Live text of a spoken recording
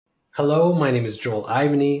Hello, my name is Joel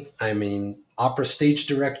Ivany. I'm an opera stage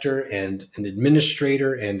director and an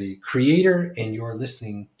administrator and a creator, and you're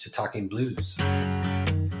listening to Talking Blues.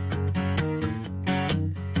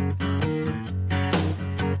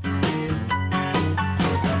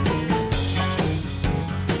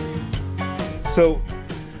 So,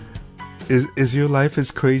 is your life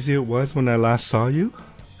as crazy it was when I last saw you?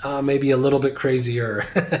 Maybe a little bit crazier.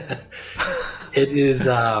 It is,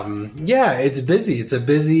 yeah, it's busy. It's a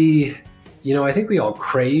busy, I think we all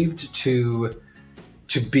craved to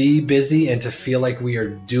be busy and to feel like we are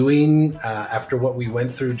doing after what we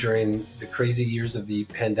went through during the crazy years of the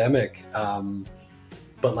pandemic.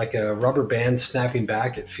 But like a rubber band snapping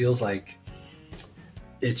back, it feels like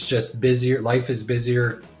it's just busier. Life is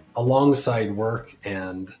busier alongside work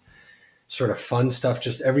and sort of fun stuff.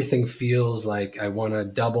 Just everything feels like I want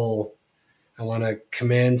to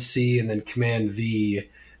Command C and then Command V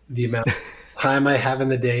the amount of time I have in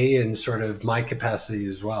the day and sort of my capacity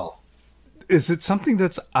as well. Is it something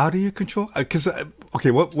that's out of your control? Because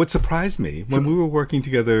okay, what surprised me when we were working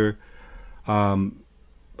together, I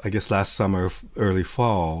guess last summer, early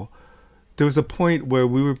fall, there was a point where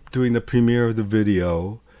we were doing the premiere of the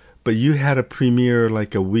video, but you had a premiere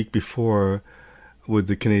like a week before with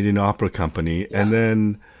the Canadian Opera Company, Yeah. and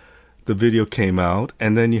then the video came out,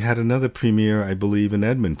 and then you had another premiere, I believe, in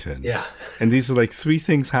Edmonton. Yeah. And these are like three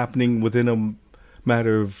things happening within a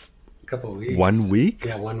matter of A couple of weeks. 1 week?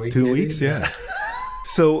 Yeah, 1 week. 2 maybe. weeks, yeah.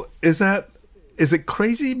 So is it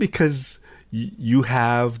crazy because you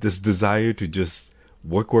have this desire to just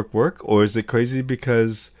work, or is it crazy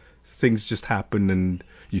because things just happen and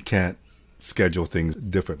you can't schedule things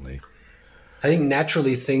differently? I think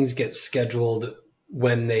naturally things get scheduled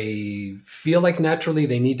when they feel like naturally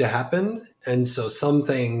they need to happen. And so some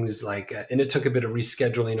things and it took a bit of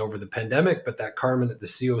rescheduling over the pandemic, but that Carmen at the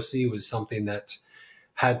COC was something that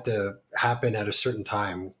had to happen at a certain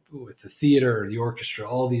time with the theater, the orchestra,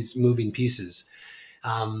 all these moving pieces.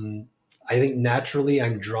 I think naturally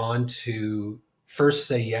I'm drawn to first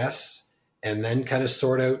say yes and then kind of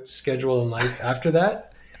sort out schedule and life after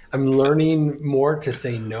that. I'm learning more to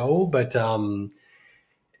say no, but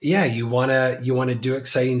yeah, you wanna do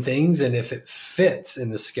exciting things, and if it fits in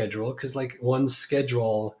the schedule, because like one's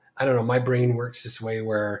schedule, I don't know, my brain works this way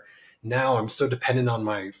where now I'm so dependent on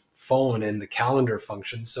my phone and the calendar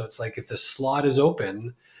function. So it's like if the slot is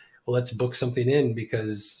open, well, let's book something in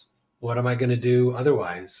because what am I going to do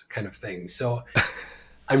otherwise, kind of thing. So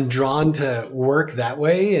I'm drawn to work that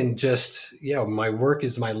way, and just, my work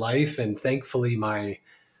is my life. And thankfully my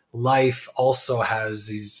life also has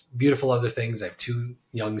these beautiful other things. I have two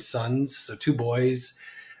young sons, so two boys.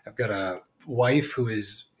 I've got a wife who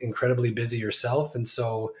is incredibly busy herself. And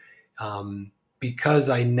so, because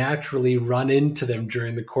I naturally run into them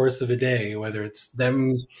during the course of a day, whether it's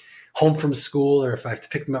them home from school or if I have to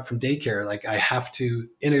pick them up from daycare, like I have to,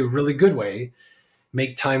 in a really good way,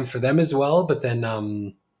 make time for them as well. But then,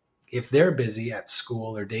 if they're busy at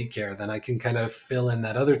school or daycare, then I can kind of fill in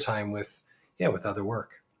that other time with other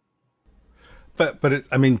work. But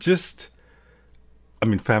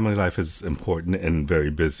family life is important and very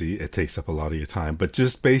busy. It takes up a lot of your time. But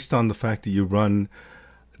just based on the fact that you run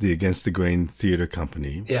the Against the Grain Theater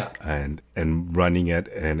Company, Yeah. and running it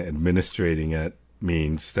and administrating it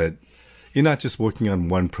means that you're not just working on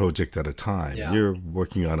one project at a time. Yeah. You're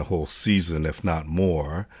working on a whole season, if not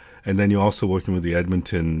more. And then you're also working with the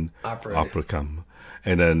Edmonton Opera Company,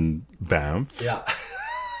 and then Banff. Yeah.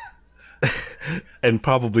 And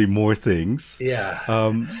probably more things. Yeah.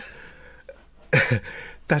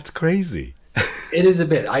 That's crazy. It is a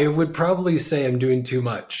bit. I would probably say I'm doing too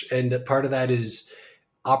much. And part of that is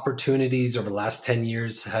opportunities over the last 10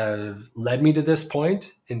 years have led me to this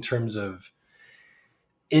point in terms of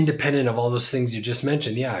independent of all those things you just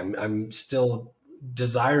mentioned. Yeah, I'm still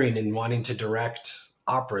desiring and wanting to direct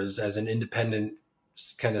operas as an independent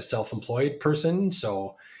kind of self-employed person.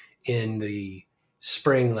 So in the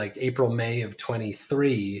spring, like April, May of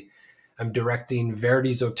 23, I'm directing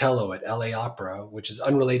Verdi's Otello at LA Opera, which is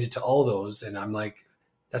unrelated to all those. And I'm like,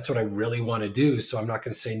 that's what I really want to do. So I'm not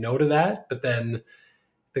going to say no to that. But then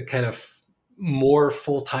the kind of more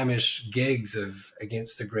full-time-ish gigs of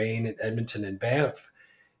Against the Grain at Edmonton and Banff,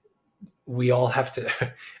 we all have to,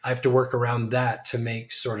 I have to work around that to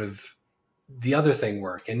make sort of the other thing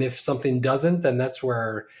work. And if something doesn't, then that's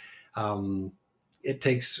where it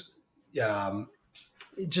takes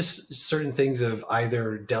just certain things of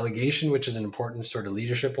either delegation, which is an important sort of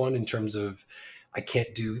leadership one in terms of I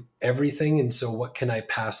can't do everything. And so what can I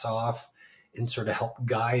pass off and sort of help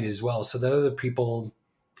guide as well, so that other people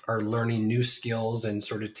are learning new skills and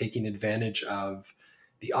sort of taking advantage of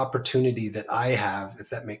the opportunity that I have, if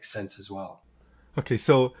that makes sense as well. Okay,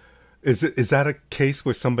 so is that a case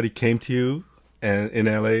where somebody came to you and in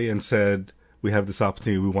LA and said, "We have this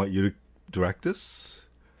opportunity. We want you to direct this"?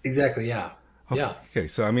 Exactly. Yeah. Yeah. Okay,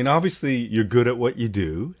 so I mean, obviously you're good at what you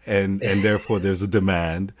do, and therefore there's a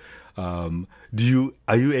demand. Do you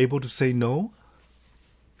are you able to say no?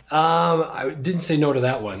 I didn't say no to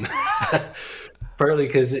that one. Partly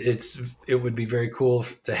because it would be very cool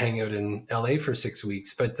to hang out in LA for 6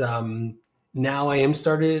 weeks, but now I am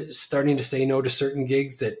starting to say no to certain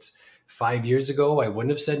gigs that 5 years ago I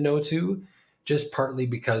wouldn't have said no to, just partly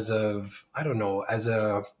because of, I don't know, as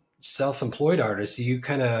a self-employed artist, you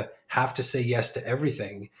kind of have to say yes to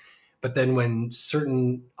everything. But then when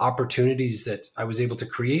certain opportunities that I was able to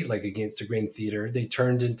create, like Against the Grain Theater, they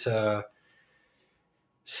turned into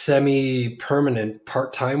semi-permanent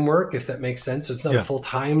part-time work, if that makes sense. So it's not a Yeah.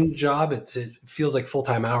 full-time job. It feels like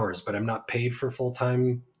full-time hours, but I'm not paid for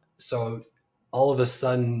full-time. So all of a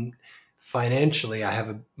sudden, financially, I have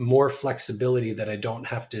a more flexibility that I don't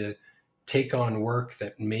have to take on work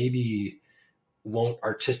that maybe won't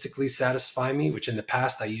artistically satisfy me, which in the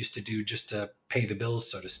past I used to do just to pay the bills,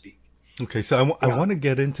 so to speak. Okay, so I Yeah. want to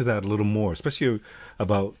get into that a little more, especially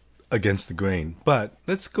about Against the Grain. But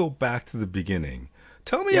let's go back to the beginning.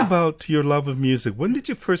 Tell me Yeah. about your love of music. When did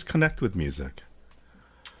you first connect with music?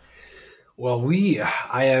 Well,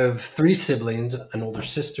 I have three siblings, an older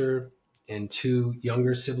sister and two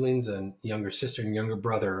younger siblings, a younger sister and younger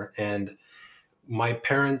brother. And my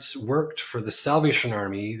parents worked for the Salvation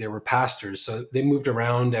Army. They were pastors, so they moved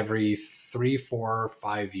around every 3, 4,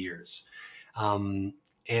 5 years. Um,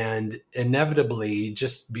 and inevitably,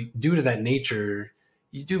 due to that nature,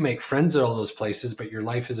 you do make friends at all those places, but your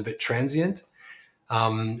life is a bit transient.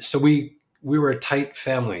 So we were a tight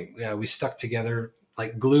family. Yeah, we stuck together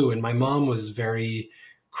like glue. And my mom was very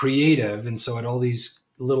creative, and so at all these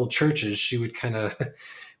little churches, she would kind of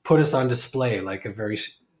put us on display like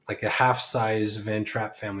a half size Van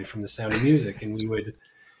Trapp family from The Sound of Music, and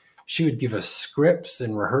she would give us scripts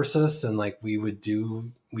and rehearse us, and like we'd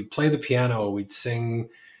play the piano, we'd sing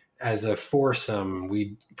as a foursome,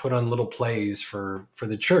 we'd put on little plays for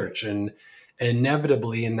the church, and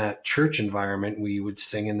inevitably in that church environment we would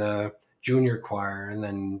sing in the junior choir and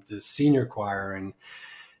then the senior choir. And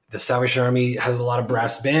the Salvation Army has a lot of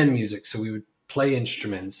brass band music, so we would play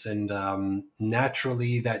instruments, and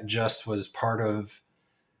naturally that just was part of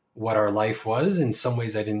what our life was. In some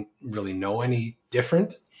ways I didn't really know any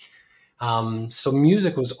different. So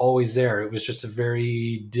music was always there. It was just a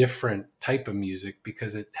very different type of music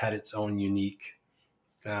because it had its own unique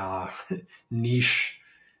uh, niche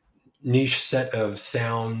niche set of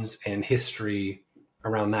sounds and history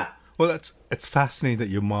around that. Well, that's it's fascinating that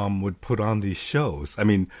your mom would put on these shows. I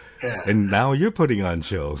mean, Yeah, and now you're putting on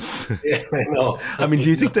shows. yeah, I know. I mean, I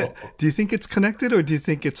know. do you think it's connected or do you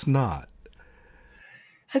think it's not?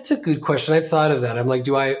 That's a good question. I've thought of that. I'm like,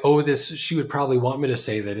 do I owe this? She would probably want me to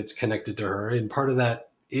say that it's connected to her. And part of that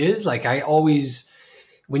is like,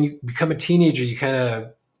 when you become a teenager, you kind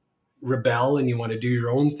of rebel and you want to do your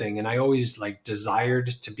own thing. And I always like desired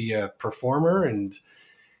to be a performer and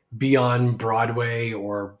be on Broadway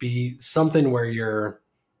or be something where you're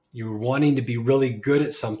wanting to be really good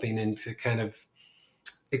at something and to kind of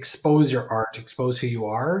expose your art, expose who you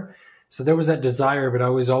are. So there was that desire, but I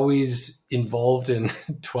was always involved in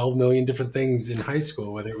 12 million different things in high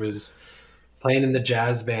school, whether it was playing in the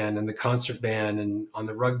jazz band and the concert band and on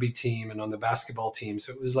the rugby team and on the basketball team.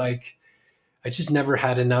 So it was like I just never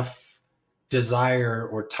had enough desire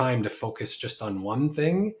or time to focus just on one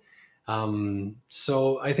thing.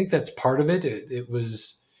 So I think that's part of it. It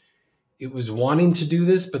was wanting to do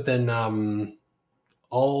this, but then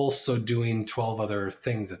also doing 12 other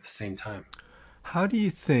things at the same time. How do you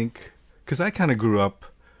think? Because I kind of grew up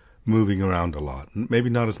moving around a lot. Maybe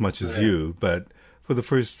not as much as Yeah. you, but for the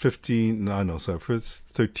first 15, no, no, sorry, first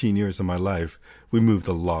 13 years of my life, we moved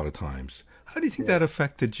a lot of times. How do you think Yeah. that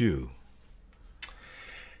affected you?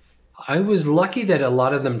 I was lucky that a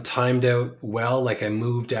lot of them timed out well. Like I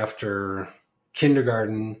moved after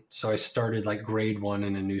kindergarten, so I started like grade one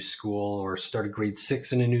in a new school, or started grade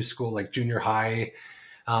six in a new school, like junior high.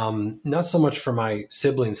 Not so much for my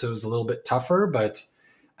siblings, so it was a little bit tougher. But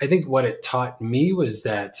I think what it taught me was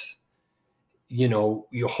that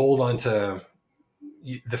you hold on to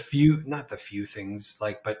the few, not the few things,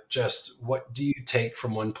 like, but just what do you take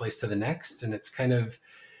from one place to the next, and it's kind of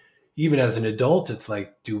even as an adult, it's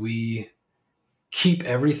like, do we keep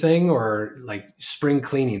everything, or like spring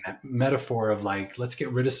cleaning, that metaphor of like, let's get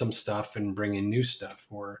rid of some stuff and bring in new stuff?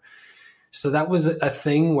 Or so that was a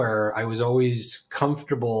thing where I was always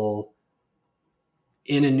comfortable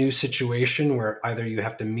in a new situation where either you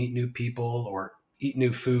have to meet new people or eat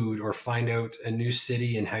new food or find out a new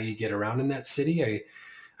city and how you get around in that city.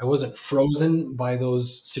 I wasn't frozen by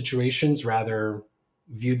those situations, rather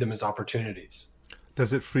viewed them as opportunities.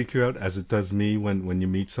 Does it freak you out as it does me when you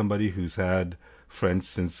meet somebody who's had friends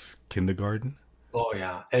since kindergarten? Oh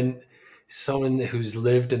yeah. And someone who's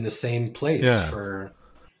lived in the same place Yeah. for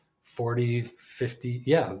 40, 50.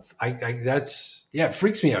 Yeah. That's, yeah, it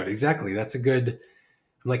freaks me out. Exactly. That's a good,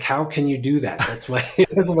 I'm like, how can you do that? That's my,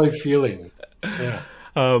 that's my feeling. Yeah.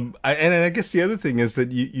 And I guess the other thing is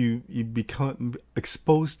that you become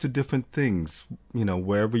exposed to different things. You know,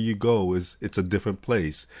 wherever you go it's a different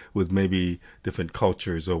place with maybe different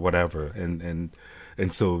cultures or whatever. And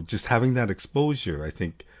so just having that exposure, I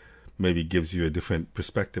think, maybe gives you a different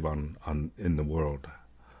perspective on in the world.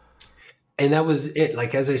 And that was it.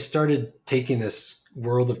 Like, as I started taking this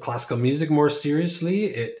world of classical music more seriously,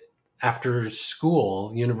 it, after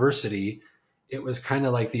school, university, it was kind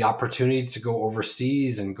of like the opportunity to go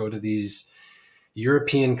overseas and go to these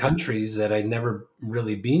European countries that I'd never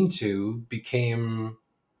really been to became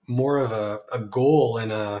more of a goal,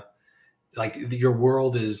 and a, like, your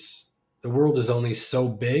world is, the world is only so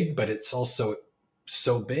big, but it's also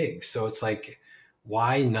so big. So it's like,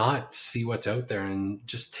 why not see what's out there and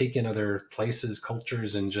just take in other places,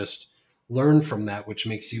 cultures, and just learn from that, which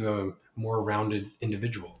makes you a more rounded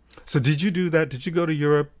individual. So did you do that? Did you go to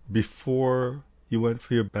Europe before you went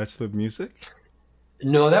for your Bachelor of Music?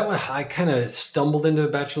 No, that was, I kind of stumbled into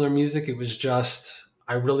Bachelor of Music. It was just,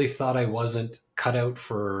 I really thought I wasn't cut out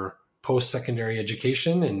for post secondary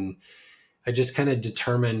education. And I just kind of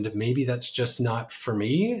determined maybe that's just not for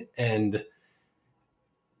me. And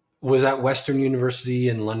was at Western University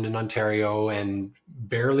in London, Ontario, and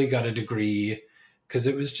barely got a degree because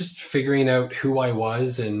it was just figuring out who I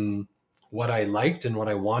was and what I liked and what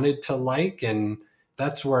I wanted to like. And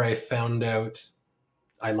that's where I found out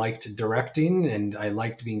I liked directing and I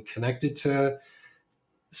liked being connected to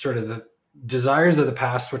sort of the desires of the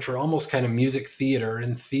past, which were almost kind of music theater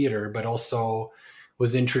and theater, but also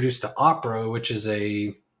was introduced to opera, which is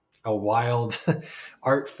a wild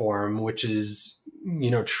art form, which is,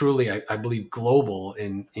 you know, truly, I believe, global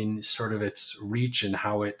in sort of its reach and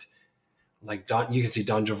how it, like, you can see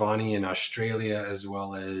Don Giovanni in Australia as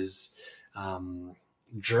well as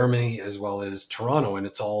Germany as well as Toronto, and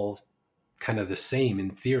it's all kind of the same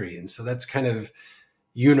in theory. And so that's kind of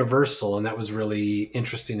universal, and that was really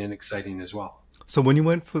interesting and exciting as well. So when you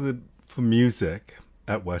went for music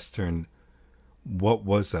at Western, what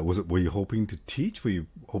was that? Was it, were you hoping to teach? Were you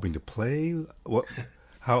hoping to play?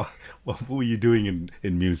 How what were you doing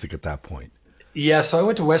in music at that point? Yeah, so I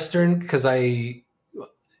went to Western because I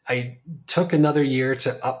took another year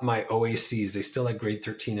to up my OACs. They still had grade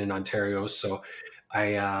 13 in Ontario, so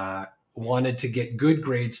I wanted to get good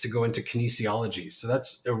grades to go into kinesiology. So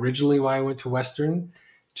that's originally why I went to Western.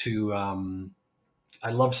 To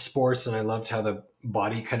I loved sports and I loved how the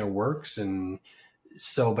body kind of works, and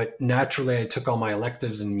so, but naturally I took all my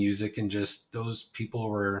electives in music, and just those people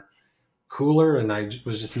were cooler, and I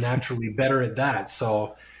was just naturally better at that.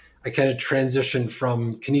 So I kind of transitioned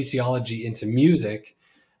from kinesiology into music,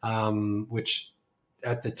 which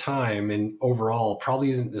at the time and overall probably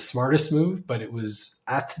isn't the smartest move, but it was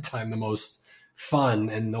at the time the most fun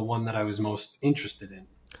and the one that I was most interested in.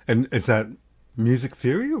 And is that music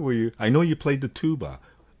theory, or were you? I know you played the tuba.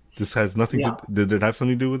 This has nothing Yeah. to. Did it have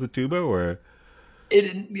something to do with the tuba, or?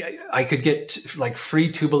 I could get like free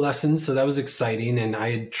tuba lessons, so that was exciting. And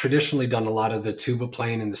I had traditionally done a lot of the tuba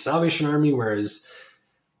playing in the Salvation Army, whereas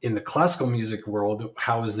in the classical music world,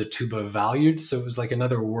 how is the tuba valued? So it was like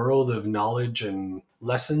another world of knowledge and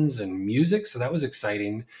lessons and music. So that was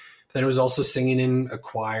exciting. But then it was also singing in a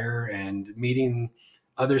choir and meeting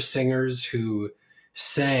other singers who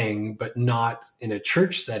sang, but not in a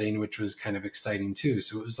church setting, which was kind of exciting too.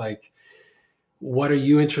 So it was like, what are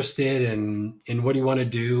you interested in what do you want to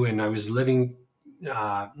do? And I was living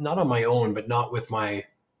not on my own, but not with my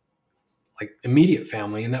like immediate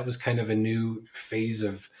family, and that was kind of a new phase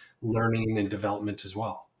of learning and development as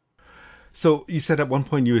well. So you said at one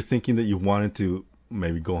point you were thinking that you wanted to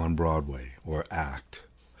maybe go on Broadway or act.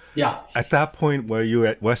 Yeah, At that point, where you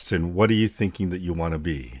at Western, what are you thinking that you want to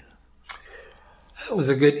be? that was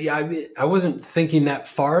a good, yeah, I wasn't thinking that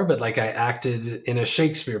far, but like I acted in a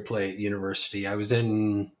Shakespeare play at university. I was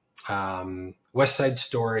in West Side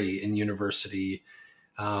Story in university,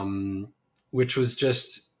 um, which was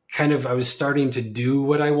just kind of, I was starting to do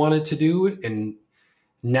what I wanted to do and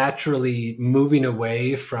naturally moving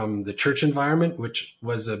away from the church environment, which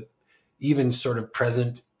was a even sort of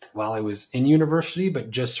present while I was in university,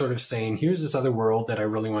 but just sort of saying, here's this other world that I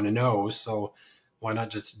really want to know. So Why not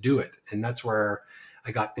just do it? And that's where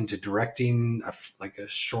I got into directing like a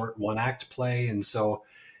short one act play. And so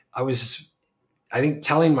I was, I think,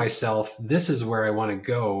 telling myself, this is where I want to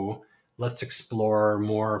go. Let's explore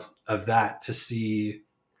more of that to see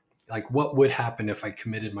like what would happen if I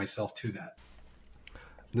committed myself to that.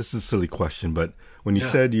 This is a silly question, but when you Yeah.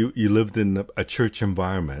 said you lived in a church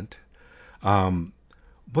environment,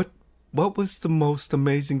 what what was the most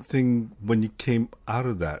amazing thing when you came out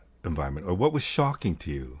of that environment, or what was shocking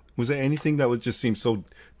to you? Was there anything that would just seem so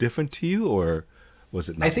different to you, or was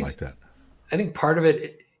it I nothing like think that? I think part of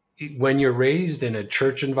when you're raised in a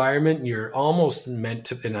church environment, you're almost meant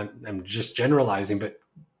to, and I'm just generalizing, but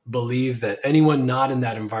believe that anyone not in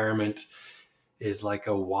that environment is like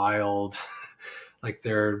a wild, like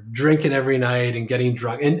they're drinking every night and getting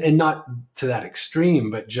drunk, and not to that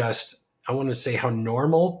extreme, but just, I want to say how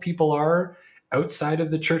normal people are outside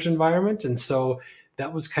of the church environment. And so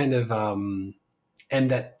that was kind of,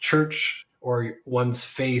 and that church or one's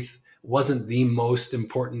faith wasn't the most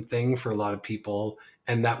important thing for a lot of people,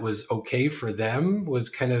 and that was okay for them, was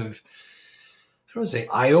kind of, I don't want to say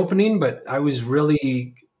eye opening, but I was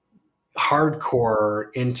really hardcore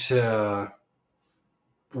into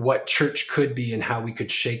what church could be and how we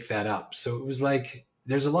could shake that up. So it was like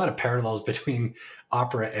there's a lot of parallels between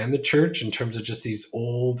opera and the church in terms of just these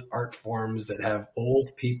old art forms that have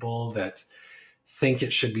old people that think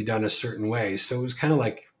it should be done a certain way. So it was kind of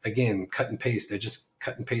like, again, cut and paste. I just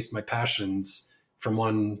cut and paste my passions from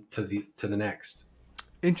one to the next.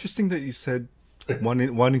 Interesting that you said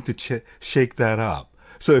wanting to shake that up.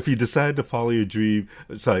 So if you decided to follow your dream,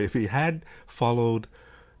 sorry, if you had followed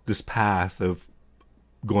this path of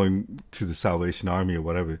going to the Salvation Army or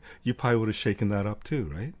whatever, you probably would have shaken that up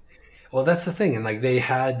too, right? Well, that's the thing. And like they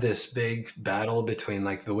had this big battle between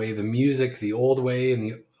like the way the music, the old way, and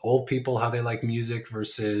the old people, how they like music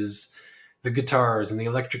versus the guitars and the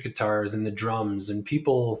electric guitars and the drums. And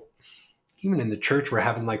people, even in the church, were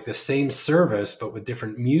having like the same service, but with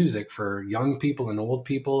different music for young people and old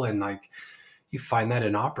people. And like you find that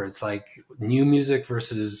in opera, it's like new music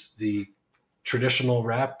versus the traditional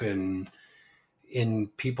rep, and in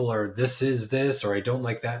people are, this is this, or I don't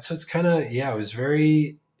like that. So it's kind of, yeah, it was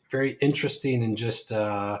very, very interesting, and just,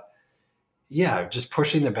 yeah, just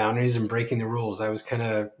pushing the boundaries and breaking the rules. I was kind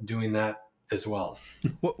of doing that as well.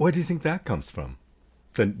 Where do you think that comes from?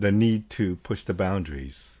 The need to push the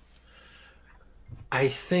boundaries. I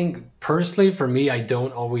think personally for me, I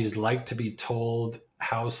don't always like to be told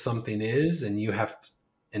how something is, and you have to,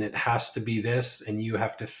 and it has to be this, and you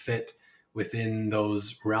have to fit within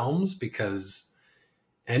those realms, because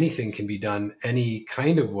anything can be done any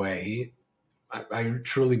kind of way. I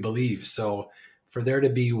truly believe. So for there to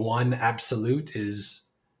be one absolute is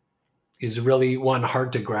really one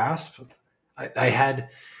hard to grasp. I had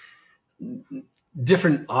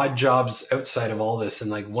different odd jobs outside of all this, and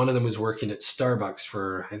like one of them was working at Starbucks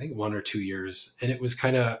for I think 1 or 2 years, and it was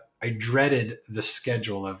kind of, I dreaded the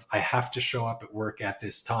schedule of I have to show up at work at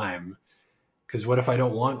this time, because what if I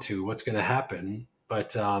don't want to? What's going to happen?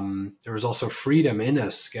 But there was also freedom in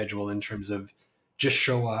a schedule in terms of just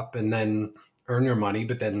show up and then earn your money.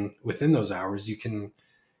 But then within those hours, you can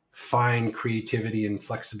find creativity and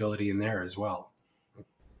flexibility in there as well.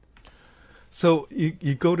 So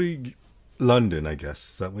you go to London, I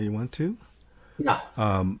guess. Is that where you went to? Yeah.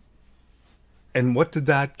 And what did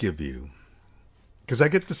that give you? Because I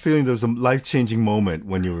get this feeling there was a life-changing moment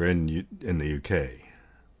when you were in the UK.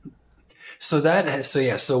 So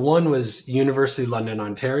one was University of London,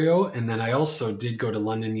 Ontario. And then I also did go to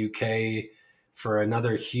London, UK for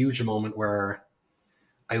another huge moment where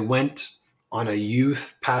I went on a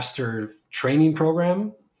youth pastor training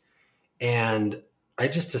program, and I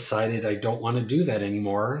just decided I don't want to do that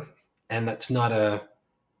anymore. And that's not a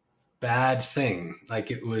bad thing. Like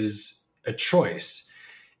it was a choice.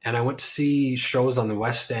 And I went to see shows on the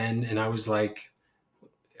West End, and I was like,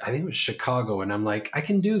 I think it was Chicago. And I'm like, I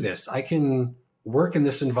can do this. I can work in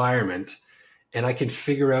this environment, and I can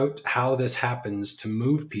figure out how this happens to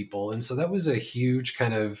move people. And so that was a huge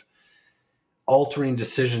kind of altering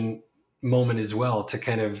decision moment as well, to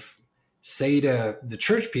kind of say to the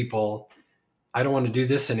church people, I don't want to do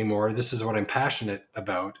this anymore. This is what I'm passionate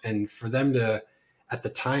about. And for them to, at the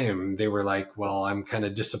time, they were like, well, I'm kind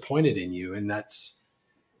of disappointed in you. And that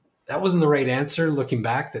wasn't the right answer looking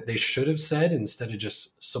back, that they should have said instead of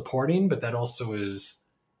just supporting. But that also is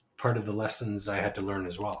part of the lessons I had to learn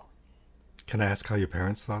as well. Can I ask how your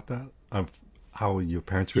parents thought that? How your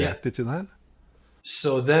parents Yeah. reacted to that?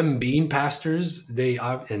 So them being pastors,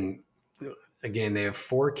 and again, they have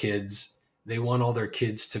 4 kids. They want all their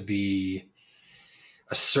kids to be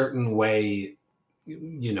a certain way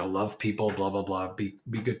love people, blah, blah, blah, be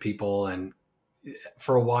good people. And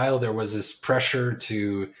for a while there was this pressure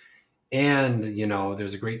to, and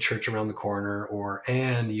there's a great church around the corner, or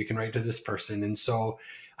and you can write to this person. And so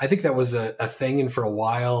I think that was a thing. And for a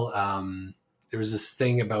while, there was this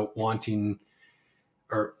thing about wanting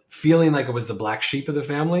or feeling like it was the black sheep of the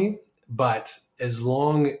family. But as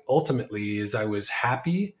long ultimately as I was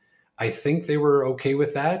happy, I think they were okay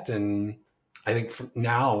with that. And I think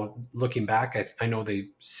now looking back, I know they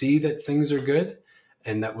see that things are good,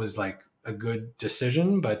 and that was like a good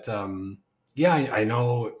decision. But yeah, I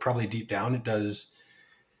know probably deep down it does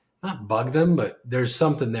not bug them, but there's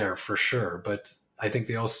something there for sure. But I think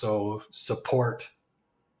they also support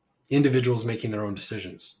individuals making their own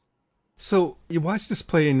decisions. So you watch this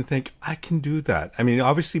play and you think, I can do that. I mean,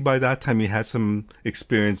 obviously by that time you had some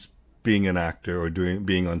experience being an actor or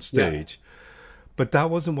being on Yeah. stage, but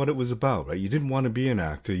that wasn't what it was about, right? You didn't want to be an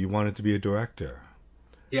actor. You wanted to be a director.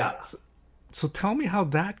 Yeah. So tell me how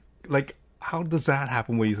that, like, how does that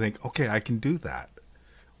happen where you think, okay, I can do that?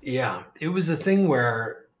 Yeah. It was a thing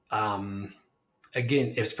where,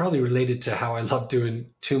 again, it's probably related to how I love doing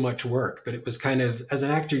too much work, but it was kind of, as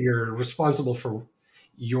an actor, you're responsible for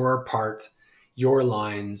your part, your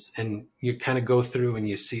lines, and you kind of go through and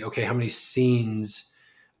you see, okay, how many scenes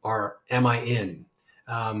am I in?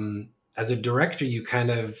 As a director, you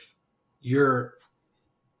kind of, you're,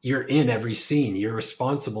 you're in every scene. You're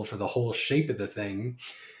responsible for the whole shape of the thing.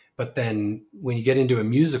 But then when you get into a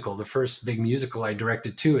musical, the first big musical I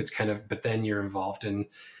directed too, it's kind of, but then you're involved in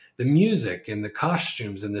the music and the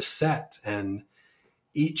costumes and the set, and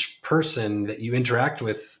each person that you interact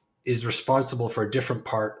with is responsible for a different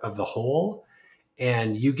part of the whole.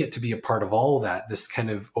 And you get to be a part of all of that, this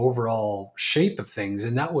kind of overall shape of things.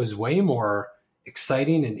 And that was way more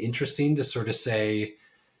exciting and interesting to sort of say,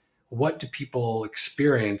 what do people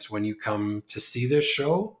experience when you come to see this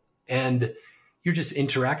show? And you're just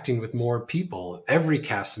interacting with more people, every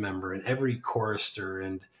cast member and every chorister,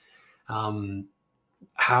 and um,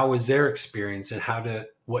 how is their experience, and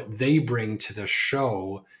what they bring to the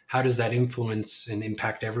show, how does that influence and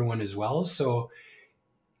impact everyone as well? So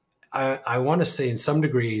I want to say in some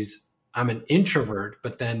degrees I'm an introvert,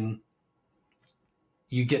 but then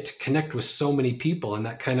you get to connect with so many people, and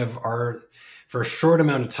that kind of are, for a short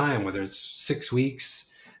amount of time, whether it's 6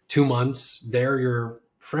 weeks, 2 months, they're your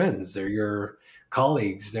friends, they're your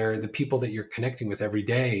colleagues, they're the people that you're connecting with every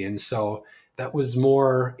day. And so that was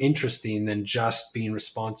more interesting than just being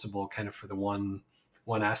responsible kind of for the one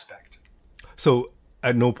aspect. So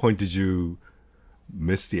at no point did you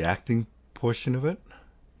miss the acting portion of it?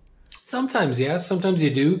 Sometimes, yeah, sometimes you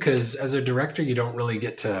do, because as a director, you don't really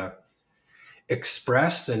get to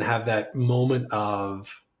express and have that moment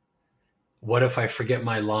of, what if I forget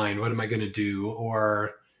my line? What am I going to do?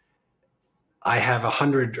 Or I have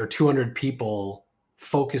 100 or 200 people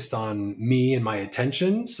focused on me and my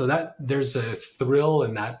attention. So that there's a thrill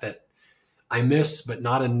in that I miss, but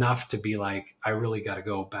not enough to be like, I really got to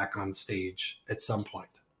go back on stage at some point.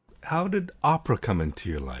 How did opera come into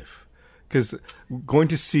your life? Because going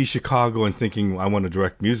to see Chicago and thinking I want to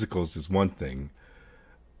direct musicals is one thing,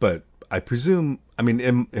 but I presume, I mean,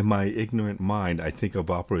 in my ignorant mind, I think of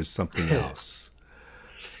opera as something else,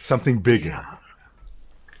 something bigger. Yeah.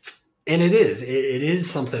 And it is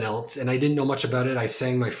something else. And I didn't know much about it. I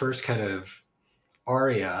sang my first kind of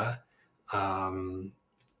aria um,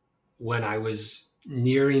 when I was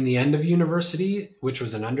nearing the end of university, which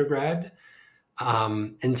was an undergrad.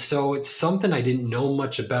 And so it's something I didn't know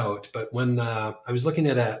much about. But when I was looking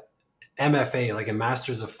at a MFA, like a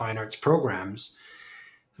Master's of Fine Arts programs,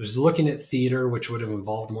 I was looking at theater, which would have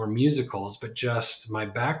involved more musicals, but just my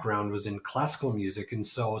background was in classical music. And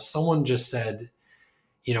so someone just said,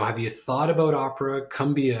 have you thought about opera?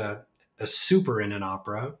 Come be a super in an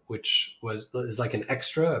opera, which is like an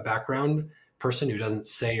extra, a background person who doesn't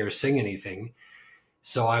say or sing anything.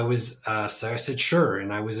 So so I said, sure.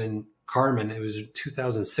 And I was in Carmen. It was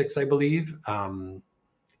 2006, I believe,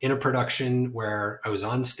 in a production where I was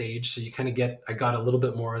on stage. So I got a little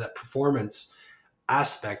bit more of that performance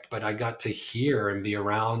aspect, but I got to hear and be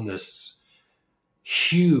around this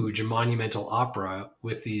huge monumental opera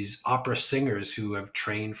with these opera singers who have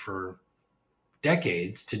trained for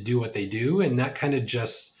decades to do what they do. And that kind of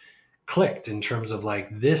just clicked in terms of like,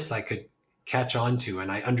 this I could catch on to and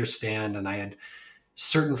I understand. And I had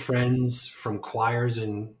certain friends from choirs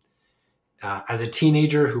and as a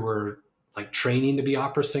teenager who were like training to be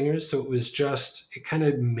opera singers. So it kind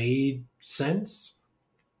of made sense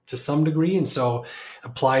to some degree. And so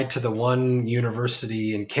applied to the one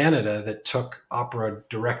university in Canada that took opera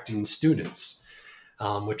directing students.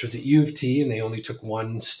 which was at U of T, and they only took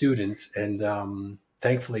one student, and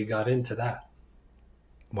thankfully got into that.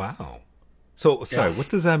 Wow. So sorry, Yeah. what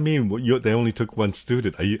does that mean? They only took one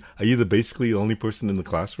student. Are you the basically only person in the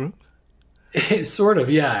classroom? Sort of,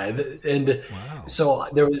 yeah. And Wow. so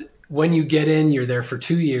when you get in, you're there for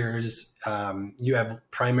 2 years. You have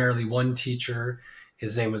primarily one teacher.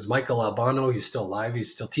 His name was Michael Albano. He's still alive.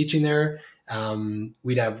 He's still teaching there.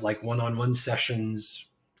 We'd have like one-on-one sessions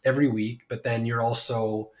every week, but then you're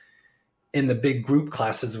also in the big group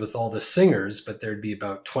classes with all the singers, but there'd be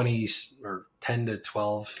about 20 or 10 to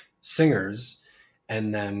 12 singers,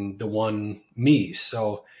 and then the one me.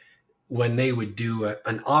 So when they would do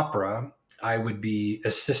an opera, I would be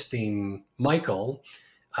assisting Michael,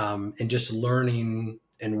 and just learning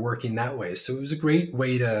and working that way. So it was a great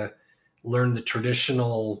way to learn the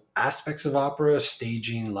traditional aspects of opera,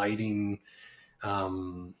 staging, lighting,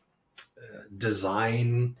 um,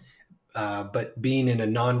 design. But being in a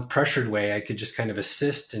non-pressured way, I could just kind of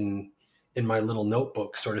assist in my little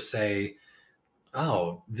notebook, sort of say,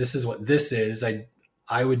 "Oh, this is what this is.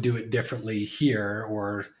 I would do it differently here,"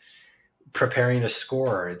 or preparing a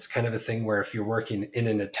score. It's kind of a thing where if you're working in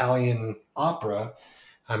an Italian opera,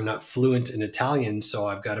 I'm not fluent in Italian, so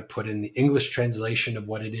I've got to put in the English translation of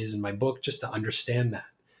what it is in my book just to understand that.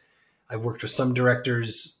 I've worked with some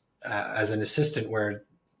directors as an assistant where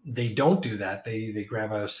they don't do that. They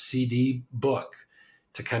grab a CD book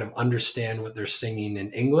to kind of understand what they're singing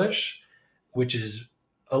in English, which is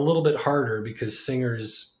a little bit harder because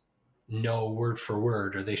singers know word for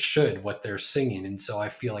word, or they should, what they're singing. And so I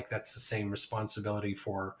feel like that's the same responsibility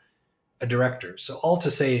for a director. So all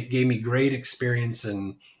to say, it gave me great experience,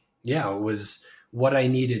 and yeah, it was what I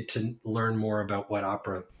needed to learn more about what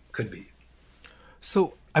opera could be.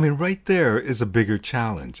 So I mean, right there is a bigger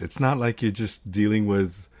challenge. It's not like you're just dealing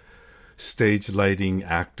with stage lighting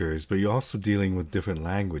actors, but you're also dealing with different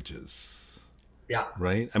languages, Yeah.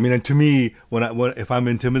 right? I mean, and to me, if I'm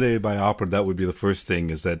intimidated by opera, that would be the first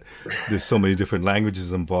thing, is that there's so many different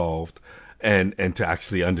languages involved, and to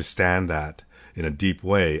actually understand that in a deep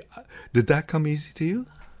way. Did that come easy to you?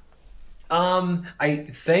 I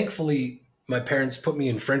thankfully my parents put me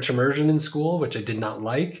in French immersion in school, which I did not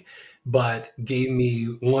like, but gave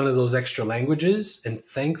me one of those extra languages. And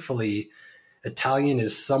thankfully, Italian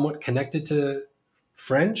is somewhat connected to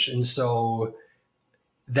French, and so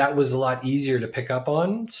that was a lot easier to pick up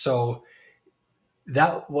on. So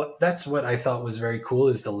that's what I thought was very cool,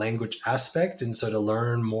 is the language aspect. And so to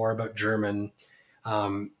learn more about German,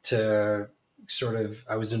 to sort of,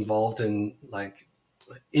 I was involved in like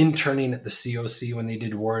interning at the COC when they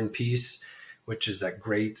did War and Peace, which is that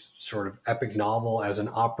great sort of epic novel as an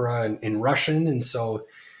opera in Russian. And so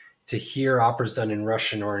to hear operas done in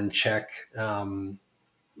Russian or in Czech,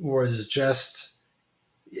 was just,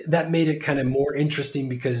 that made it kind of more interesting,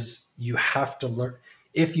 because you have to learn,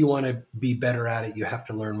 if you want to be better at it, you have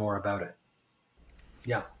to learn more about it.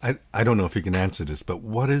 Yeah. I don't know if you can answer this, but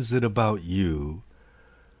what is it about you,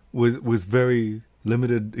 with very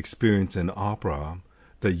limited experience in opera,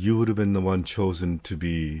 that you would have been the one chosen to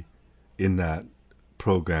be in that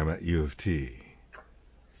program at U of T?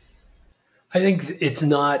 I think it's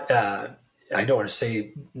not, I don't want to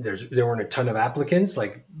say there weren't a ton of applicants,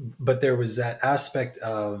 like, but there was that aspect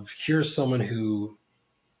of, here's someone who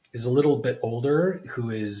is a little bit older, who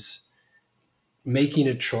is making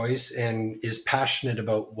a choice and is passionate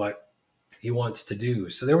about what he wants to do.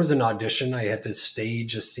 So there was an audition. I had to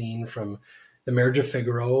stage a scene from The Marriage of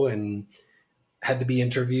Figaro and had to be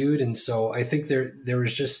interviewed. And so I think there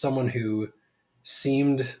was just someone who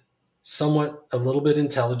seemed somewhat a little bit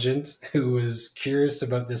intelligent, who was curious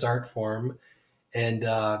about this art form. And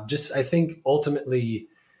just, I think ultimately,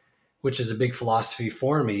 which is a big philosophy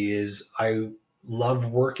for me, is I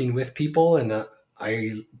love working with people. And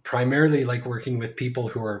I primarily like working with people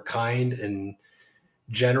who are kind and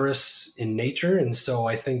generous in nature. And so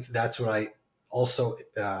I think that's what I also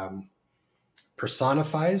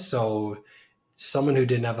personify. So someone who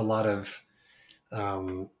didn't have a lot of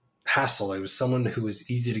hassle. It was someone who was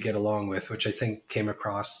easy to get along with, which I think came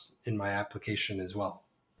across in my application as well.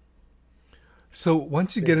 So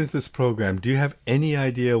once you get into this program, do you have any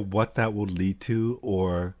idea what that will lead to,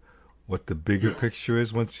 or what the bigger picture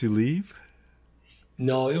is once you leave?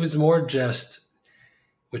 No, it was more just,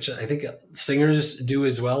 which I think singers do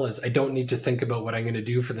as well, as I don't need to think about what I'm going to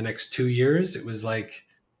do for the next 2 years. It was like,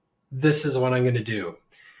 this is what I'm going to do.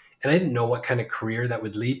 And I didn't know what kind of career that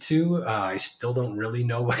would lead to. I still don't really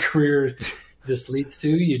know what career this leads to.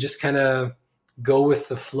 You just kind of go with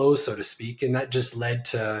the flow, so to speak. And that just led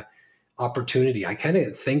to opportunity. I kind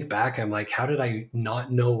of think back, I'm like, how did I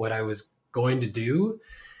not know what I was going to do?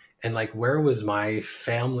 and like where was my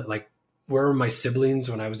family, like where were my siblings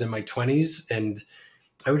when I was in my 20s? And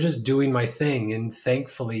I was just doing my thing and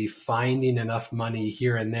thankfully finding enough money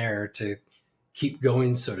here and there to keep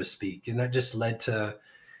going, so to speak. And that just led to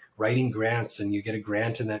writing grants, and you get a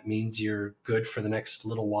grant and that means you're good for the next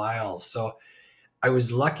little while. So I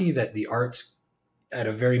was lucky that the arts at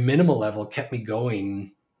a very minimal level kept me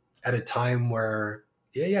going at a time where,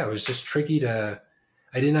 yeah, it was just tricky to,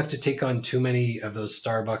 I didn't have to take on too many of those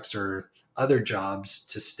Starbucks or other jobs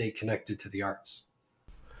to stay connected to the arts.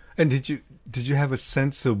 And did you have a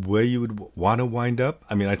sense of where you would want to wind up?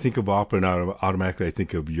 I mean, I think of opera and automatically I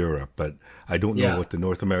think of Europe, but I don't know Yeah. what the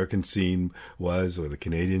North American scene was or the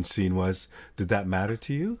Canadian scene was. Did that matter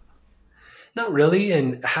to you? Not really.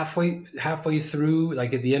 And halfway through,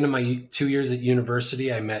 like at the end of my 2 years at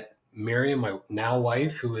university, I met Miriam, my now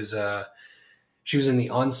wife, who was she was in the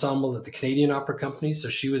ensemble at the Canadian Opera Company. So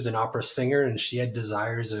she was an opera singer, and she had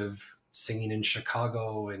desires of singing in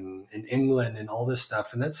Chicago and in England and all this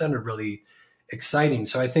stuff. And that sounded really exciting.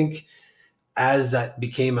 So I think as that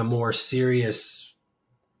became a more serious,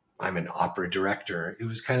 I'm an opera director, it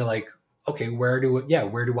was kind of like, okay, where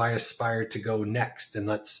do I aspire to go next? And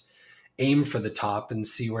let's aim for the top and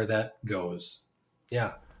see where that goes.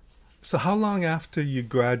 Yeah. So how long after you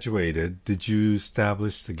graduated did you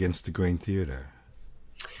establish Against the Grain Theater?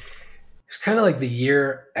 It's kind of like the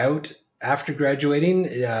year out after graduating.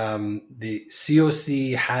 The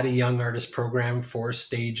COC had a young artist program for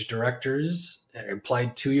stage directors. I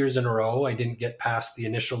applied 2 years in a row. I didn't get past the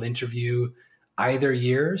initial interview either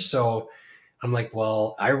year. So I'm like,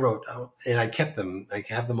 well, I wrote, and I kept them, I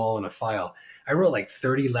have them all in a file. I wrote like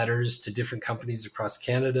 30 letters to different companies across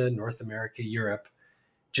Canada, North America, Europe,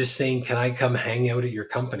 just saying, can I come hang out at your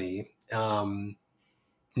company?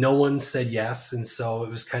 No one said yes. And so it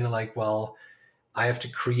was kind of like, well, I have to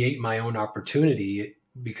create my own opportunity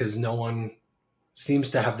because no one seems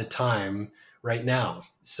to have the time right now.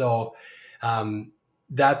 So um,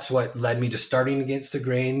 that's what led me to starting Against the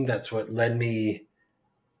Grain. That's what led me.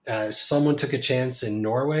 Someone took a chance in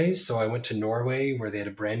Norway. So I went to Norway where they had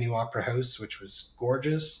a brand new opera house, which was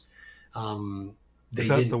gorgeous. Um, Is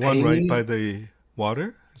they that the didn't one pay right by me. the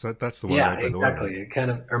water? That's the one Yeah, right by the water, right? exactly. It kind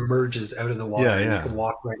of emerges out of the Yeah, water and you yeah. can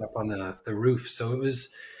walk right up on the roof. So it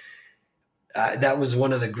was, that was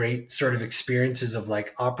one of the great sort of experiences of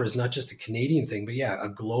like opera is not just a Canadian thing, but yeah, a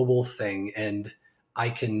global thing. And I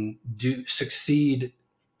can succeed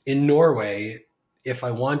in Norway if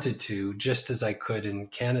I wanted to, just as I could in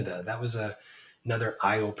Canada. That was another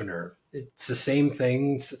eye opener. It's the same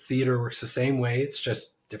thing. Theater works the same way. It's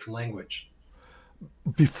just different language.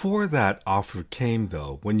 Before that offer came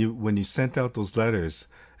though, when you sent out those letters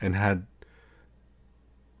and had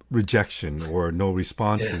rejection or no Yeah.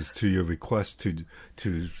 responses to your request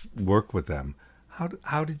to work with them,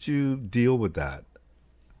 how did you deal with that?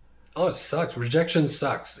 Oh, it sucks. Rejection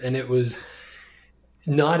sucks. And it was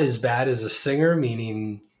not as bad as a singer,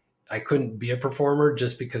 meaning I couldn't be a performer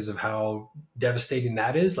just because of how devastating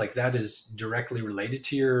that is. Like that is directly related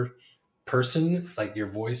to your person. Like your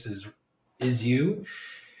voice is you.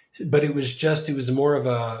 But it was more of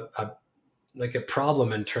a like a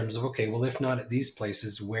problem in terms of, okay, well, if not at these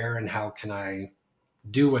places, where and how can I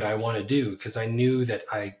do what I want to do? Because I knew that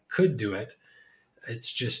I could do it.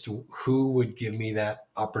 It's just who would give me that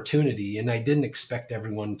opportunity. And I didn't expect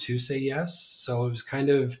everyone to say yes. So it was kind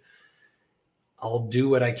of, I'll do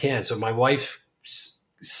what I can. So my wife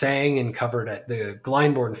sang and covered at the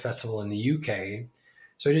Glyndebourne Festival in the UK.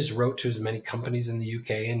 So I just wrote to as many companies in the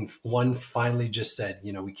UK, and one finally just said,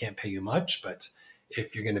 we can't pay you much, but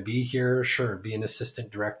if you're going to be here, sure, be an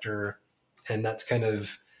assistant director. And that's kind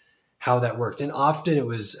of how that worked. And often it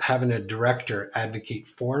was having a director advocate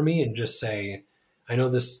for me and just say, I know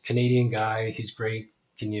this Canadian guy, he's great.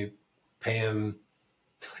 Can you pay him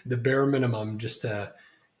the bare minimum just to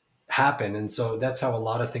happen? And so that's how a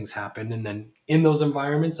lot of things happen. And then in those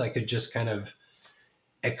environments, I could just kind of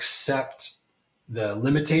accept the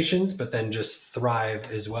limitations, but then just thrive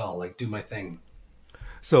as well, like do my thing.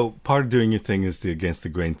 So part of doing your thing is the Against the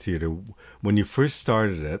Grain Theater. When you first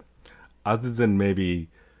started it, other than maybe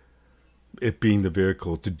it being the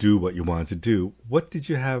vehicle to do what you wanted to do, what did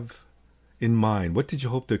you have in mind? What did you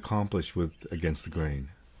hope to accomplish with Against the Grain?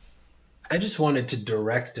 I just wanted to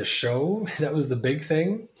direct a show. That was the big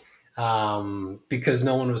thing. Because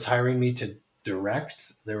no one was hiring me to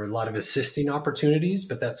direct. There were a lot of assisting opportunities,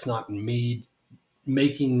 but that's not me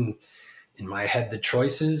making in my head the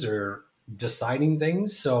choices or deciding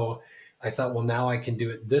things. So I thought, well, now I can do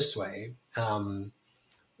it this way.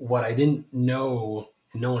 What I didn't know,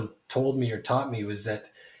 and no one told me or taught me, was that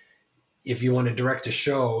if you want to direct a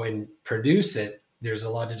show and produce it, there's a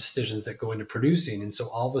lot of decisions that go into producing. And so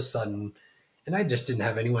all of a sudden, and I just didn't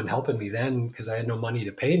have anyone helping me then because I had no money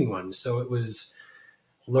to pay anyone. So it was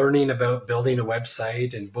learning about building a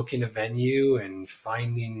website and booking a venue and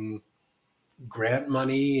finding grant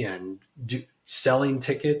money and selling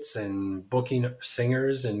tickets and booking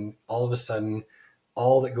singers. And all of a sudden,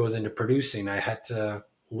 all that goes into producing, I had to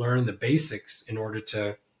learn the basics in order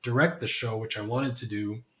to direct the show, which I wanted to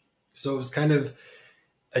do. So it was kind of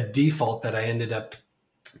a default that I ended up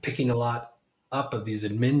picking a lot up of these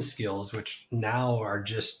admin skills, which now are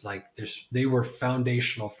just like they were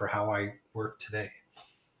foundational for how I work today.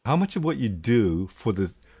 How much of what you do for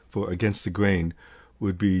the for Against the Grain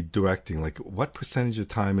would be directing? Like, what percentage of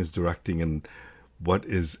time is directing, and what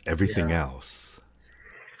is everything Yeah. else?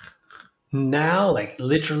 Now, like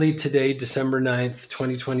literally today, December 9th,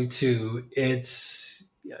 2022, it's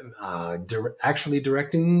actually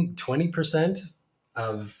directing 20%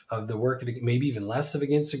 of the work, maybe even less of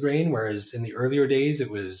Against the Grain, whereas in the earlier days it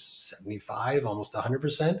was 75, almost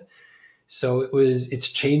 100%. So it's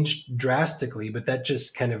changed drastically, but that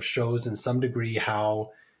just kind of shows in some degree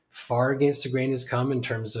how far Against the Grain has come in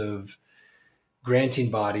terms of granting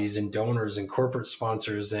bodies and donors and corporate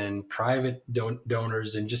sponsors and private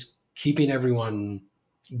donors, and just keeping everyone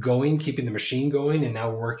going, keeping the machine going, and now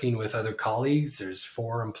working with other colleagues. There's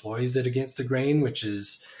 4 employees at Against the Grain, which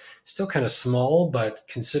is still kind of small, but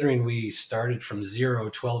considering we started from zero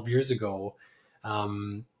 12 years ago,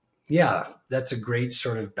 yeah, that's a great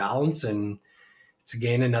sort of balance. And it's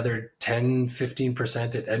again another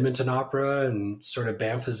 10-15% at Edmonton Opera, and sort of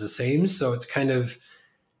Banff is the same. So it's kind of,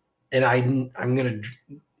 and I'm going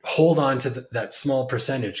to hold on to that small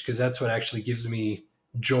percentage because that's what actually gives me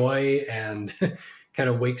joy and kind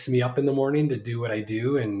of wakes me up in the morning to do what I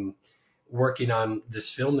do. And working on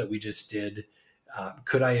this film that we just did,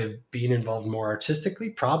 could I have been involved more artistically?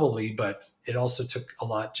 Probably, but it also took a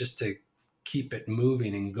lot just to keep it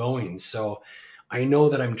moving and going. So I know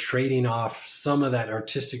that I'm trading off some of that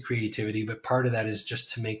artistic creativity, but part of that is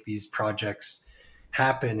just to make these projects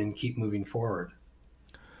happen and keep moving forward.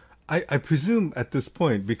 I presume at this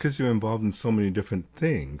point, because you're involved in so many different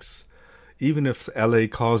things, even if LA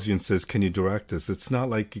calls you and says, "Can you direct this?" It's not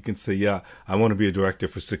like you can say, "Yeah, I want to be a director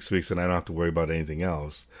for 6 weeks and I don't have to worry about anything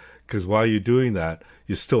else." Because while you're doing that,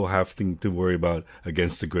 you still have to worry about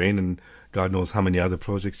Against the Grain and God knows how many other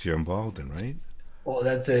projects you're involved in, right? Well,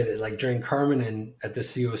 that's it. Like during Carmen and at the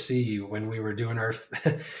COC, when we were doing our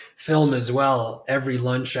film as well, every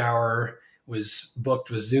lunch hour was booked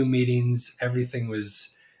with Zoom meetings. Everything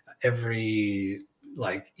was, every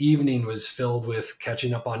like evening was filled with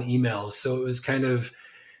catching up on emails. So it was kind of,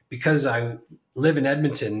 because I live in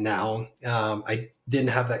Edmonton now, I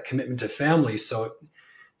didn't have that commitment to family. So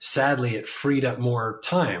sadly, it freed up more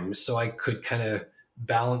time. So I could kind of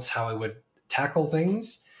balance how I would tackle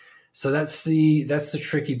things. So that's the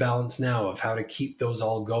tricky balance now of how to keep those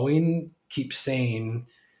all going, keep sane,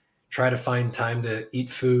 try to find time to eat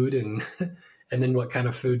food, and and then what kind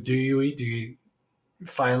of food do you eat? Do you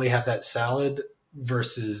finally have that salad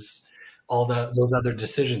versus all those other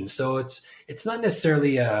decisions? So it's not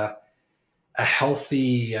necessarily a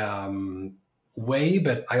healthy way,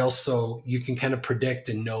 but I also, you can kind of predict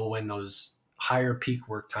and know when those higher peak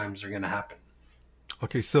work times are going to happen.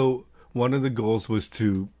 Okay, so one of the goals was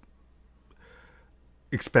to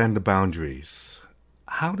expand the boundaries.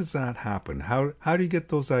 How does that happen? How do you get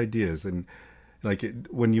those ideas? And like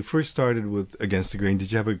when you first started with Against the Grain,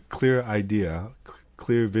 did you have a clear idea,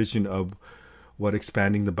 clear vision of what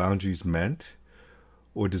expanding the boundaries meant,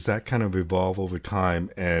 or does that kind of evolve over time?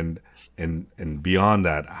 And beyond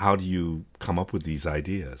that, how do you come up with these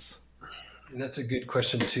ideas? And that's a good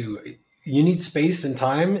question too. You need space and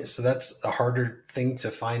time, so that's a harder thing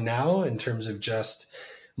to find now in terms of just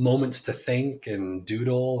moments to think and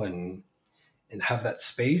doodle and have that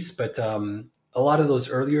space. But a lot of those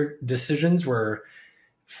earlier decisions were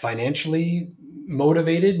financially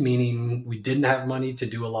motivated, meaning we didn't have money to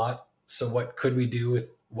do a lot. So what could we do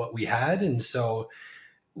with what we had? And so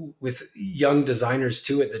with young designers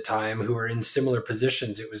too at the time who were in similar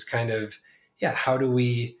positions, it was kind of, yeah, how do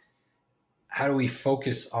we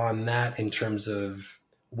focus on that in terms of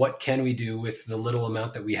what can we do with the little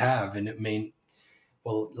amount that we have? And it may,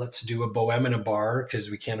 well, let's do a bohem in a bar because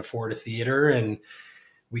we can't afford a theater, and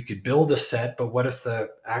we could build a set, but what if the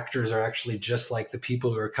actors are actually just like the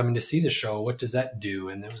people who are coming to see the show? What does that do?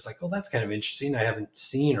 And it was like, oh, that's kind of interesting. I haven't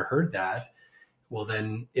seen or heard that. Well,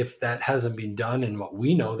 then if that hasn't been done in what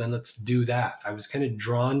we know, then let's do that. I was kind of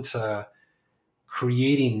drawn to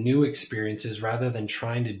creating new experiences rather than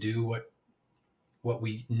trying to do what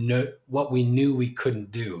we knew we couldn't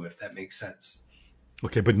do, if that makes sense.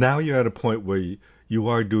 Okay, but now you're at a point where you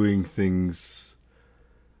are doing things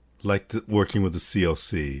like working with the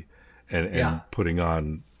CLC Yeah. and putting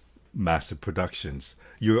on massive productions.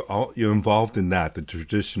 You're involved in that, the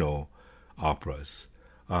traditional operas,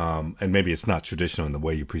 and maybe it's not traditional in the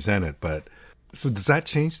way you present it. But so does that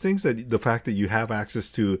change things? That the fact that you have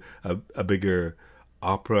access to a bigger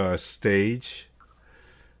opera stage?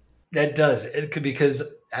 That does. It could,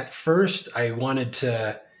 because at first I wanted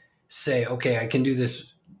to say, okay, I can do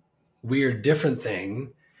this weird different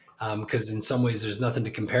thing, because in some ways there's nothing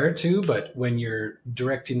to compare it to. But when you're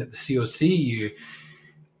directing at the COC, you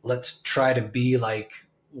let's try to be like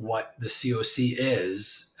what the COC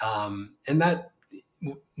is, and that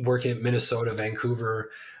working at Minnesota,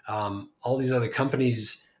 Vancouver, all these other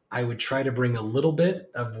companies, I would try to bring a little bit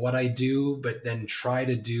of what I do, but then try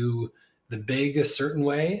to do the big a certain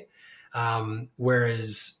way.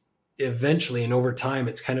 Whereas eventually and over time,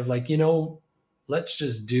 it's kind of like, let's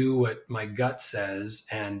just do what my gut says,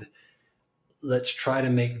 and let's try to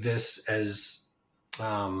make this as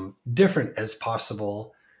different as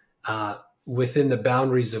possible, within the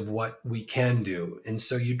boundaries of what we can do. And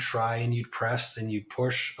so you try and you press and you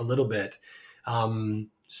push a little bit.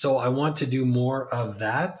 So I want to do more of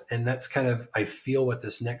that. And that's kind of, I feel, what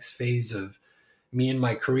this next phase of me and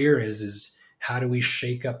my career is how do we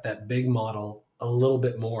shake up that big model a little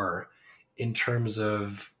bit more in terms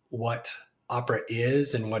of what opera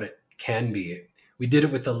is and what it can be. We did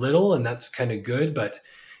it with the little, and that's kind of good, but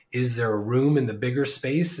is there a room in the bigger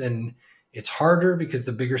space? And it's harder because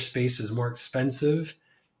the bigger space is more expensive,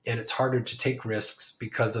 and it's harder to take risks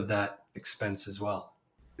because of that expense as well.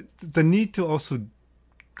 The need to also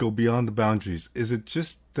go beyond the boundaries, is it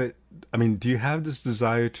just that, I mean, do you have this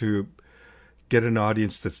desire to get an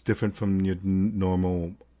audience that's different from your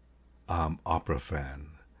normal opera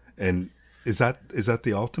fan? And is that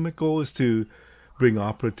the ultimate goal, is to bring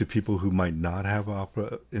opera to people who might not have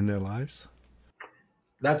opera in their lives?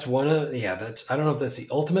 That's one of, yeah, that's, I don't know if that's the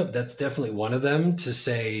ultimate, but that's definitely one of them, to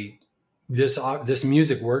say this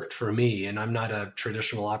music worked for me, and I'm not a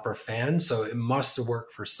traditional opera fan, so it must have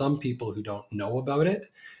worked for some people who don't know about it.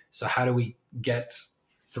 So how do we get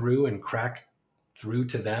through and crack through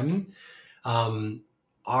to them? um,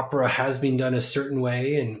 Opera has been done a certain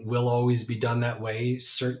way and will always be done that way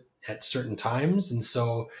at certain times, and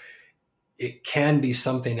so it can be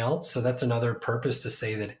something else. So that's another purpose, to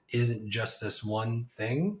say that it isn't just this one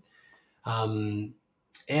thing. um,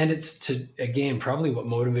 and it's to, again, probably what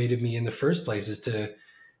motivated me in the first place, is to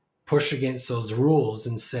push against those rules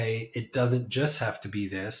and say it doesn't just have to be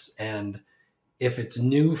this. And if it's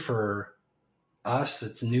new for us,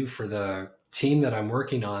 it's new for the team that I'm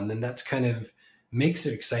working on, then that's kind of makes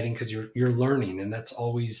it exciting, because you're learning, and that's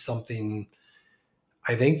always something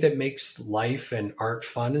I think that makes life and art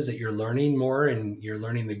fun, is that you're learning more, and you're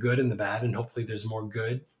learning the good and the bad, and hopefully there's more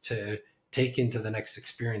good to take into the next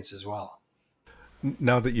experience as well.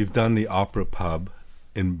 Now that you've done the opera pub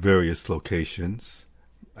in various locations,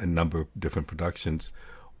 a number of different productions,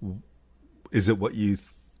 is it what you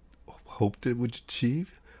hoped it would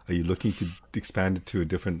achieve? Are you looking to expand it to a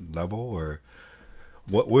different level, or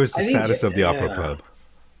where's the I think, status of the opera yeah, pub?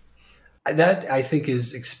 that I think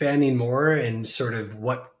is expanding more, and sort of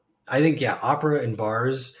what I think, yeah, opera and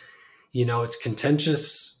bars, it's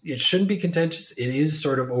contentious. It shouldn't be contentious. It is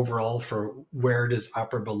sort of overall, for where does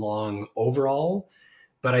opera belong overall.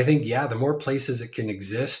 But I think, yeah, the more places it can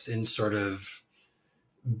exist and sort of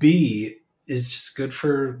be, is just good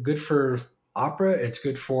for opera. It's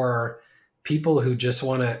good for people who just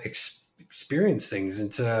want to experience things,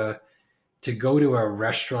 and to go to a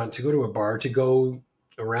restaurant, to go to a bar, to go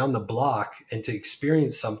around the block and to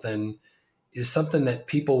experience something, is something that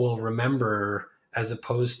people will remember, as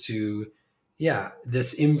opposed to, yeah,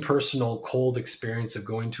 this impersonal, cold experience of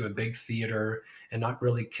going to a big theater and not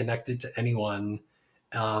really connected to anyone.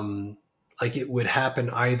 Um, like it would happen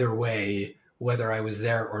either way, whether I was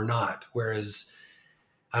there or not. Whereas,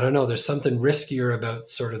 I don't know, there's something riskier about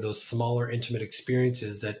sort of those smaller, intimate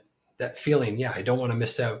experiences, that feeling, yeah, I don't want to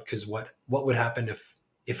miss out, because what would happen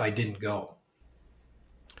if I didn't go?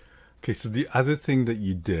 Okay, so the other thing that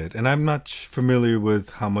you did, and I'm not familiar with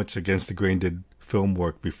how much Against the Grain did film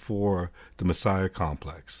work before the Messiah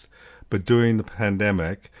Complex, but during the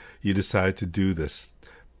pandemic, you decided to do this,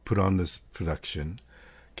 put on this production.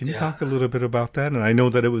 Can you Yeah. talk a little bit about that? And I know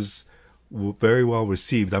that it was very well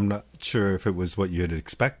received. I'm not sure if it was what you had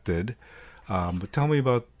expected, but tell me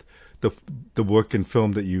about the the work in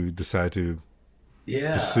film that you decided to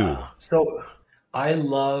pursue. Yeah. So I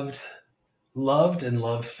loved and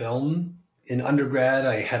love film. In undergrad,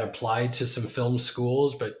 I had applied to some film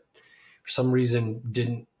schools, but for some reason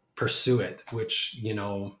didn't pursue it, which, I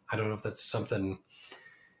don't know if that's something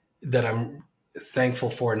that I'm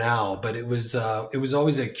thankful for now, but it was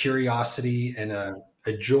always a curiosity and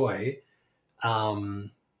a joy.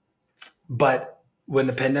 Um, but when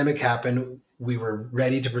the pandemic happened, we were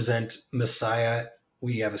ready to present Messiah.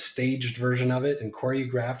 We have a staged version of it and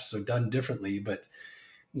choreographed, so done differently. But,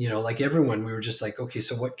 like everyone, we were just like, okay,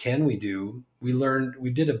 so what can we do? We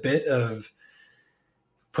did a bit of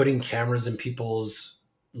putting cameras in people's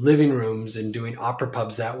living rooms and doing opera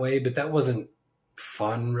pubs that way, but that wasn't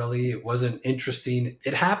fun, really. It wasn't interesting.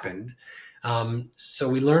 It happened. So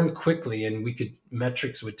we learned quickly, and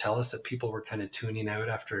metrics would tell us that people were kind of tuning out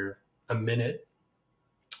after a minute.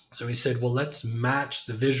 So we said, well, let's match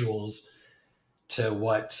the visuals to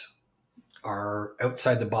what our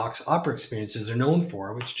outside the box opera experiences are known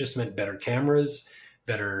for, which just meant better cameras,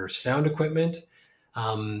 better sound equipment.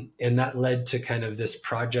 And that led to kind of this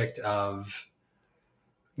project of,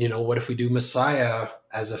 what if we do Messiah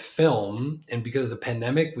as a film? And because of the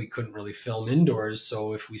pandemic, we couldn't really film indoors.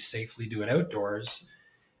 So if we safely do it outdoors,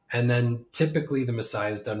 and then typically the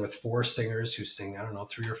Messiah is done with 4 singers who sing, I don't know,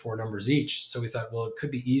 3 or 4 numbers each. So we thought, well, it could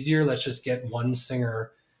be easier. Let's just get one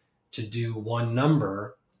singer to do one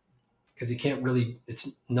number, because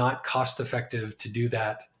it's not cost effective to do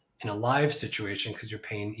that in a live situation, because you're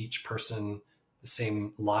paying each person the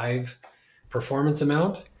same live performance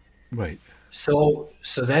amount. Right. So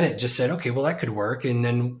then it just said, okay, well, that could work. And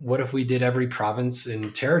then what if we did every province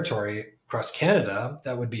and territory across Canada?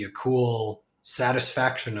 That would be a cool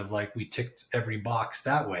satisfaction of like, we ticked every box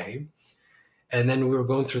that way. And then we were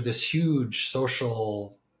going through this huge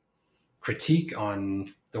social critique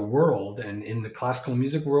on the world and in the classical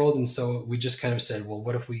music world. And so we just kind of said, well,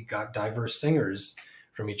 what if we got diverse singers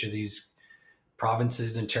from each of these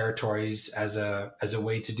provinces and territories as a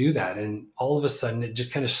way to do that? And all of a sudden it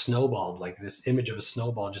just kind of snowballed, like this image of a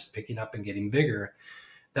snowball just picking up and getting bigger.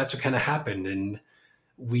 That's what kind of happened. And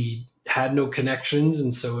we had no connections,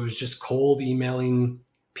 and so it was just cold emailing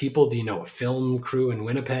people. Do you know a film crew in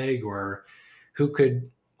Winnipeg, or who could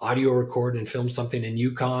audio record and film something in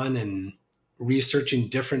Yukon, and researching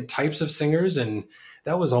different types of singers. And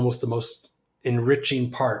that was almost the most enriching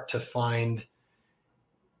part, to find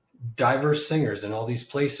diverse singers in all these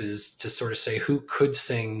places to sort of say who could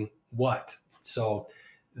sing what. So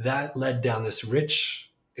that led down this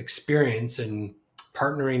rich experience, and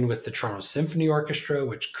partnering with the Toronto Symphony Orchestra,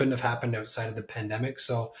 which couldn't have happened outside of the pandemic.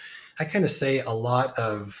 So I kind of say a lot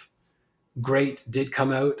of great did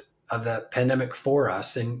come out of that pandemic for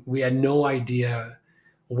us, and we had no idea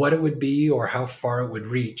what it would be or how far it would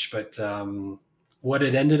reach. But what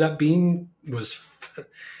it ended up being was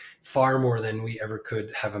far more than we ever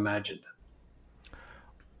could have imagined.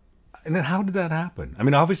 And then how did that happen? I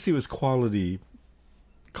mean, obviously it was quality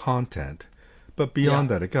content, but beyond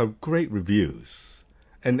that, it got great reviews.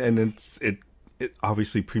 And it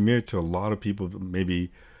obviously premiered to a lot of people,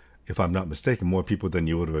 maybe, if I'm not mistaken, more people than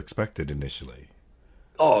you would have expected initially.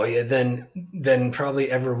 Oh yeah, then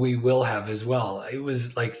probably ever we will have as well. It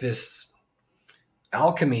was like this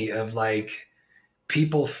alchemy of like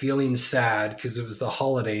people feeling sad because it was the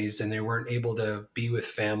holidays and they weren't able to be with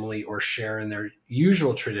family or share in their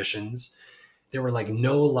usual traditions. There were like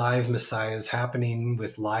no live messiahs happening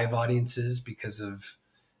with live audiences because of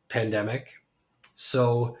pandemic.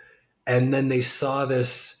 So, and then they saw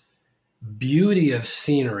this beauty of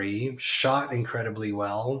scenery shot incredibly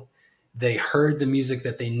well. They heard the music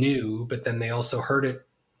that they knew, but then they also heard it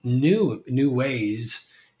new ways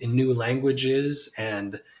in new languages.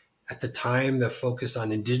 And at the time, the focus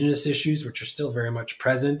on Indigenous issues, which are still very much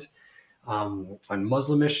present, on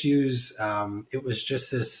Muslim issues. It was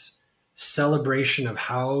just this celebration of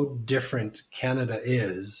how different Canada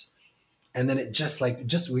is. And then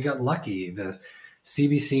it we got lucky. The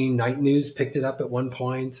CBC Night News picked it up at one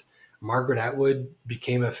point. Margaret Atwood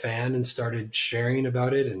became a fan and started sharing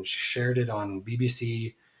about it, and she shared it on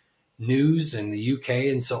BBC News in the UK.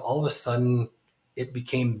 And so all of a sudden it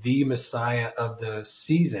became the Messiah of the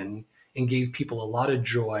season and gave people a lot of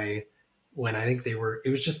joy when I think it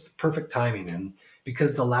was just perfect timing. And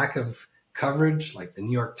because the lack of coverage, like the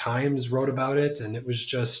New York Times wrote about it, and it was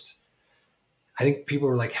just, I think people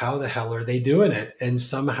were like, how the hell are they doing it? And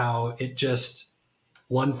somehow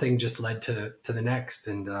one thing just led to the next.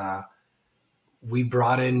 And we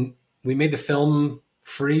made the film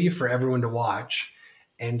free for everyone to watch.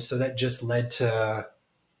 And so that just led to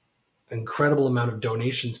an incredible amount of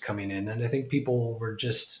donations coming in. And I think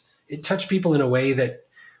it touched people in a way that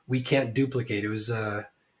we can't duplicate. It was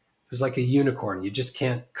like a unicorn. You just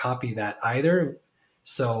can't copy that either.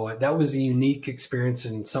 So that was a unique experience,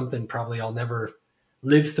 and something probably I'll never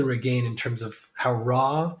live through again in terms of how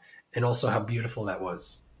raw and also how beautiful that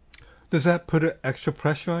was. Does that put an extra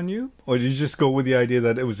pressure on you? Or did you just go with the idea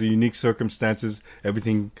that it was a unique circumstances,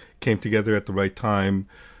 everything came together at the right time,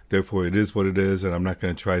 therefore it is what it is, and I'm not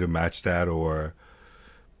going to try to match that or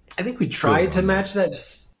I think we build tried to on that? match that,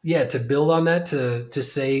 yeah, to build on that, to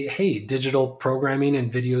say, hey, digital programming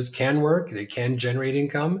and videos can work, they can generate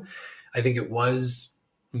income. I think it was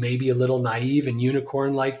maybe a little naive and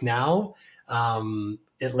unicorn like now.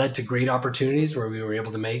 It led to great opportunities where we were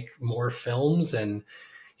able to make more films, and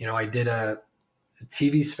I did a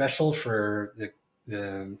TV special for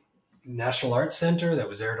the National Arts Center that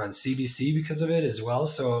was aired on CBC because of it as well.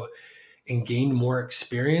 So and gained more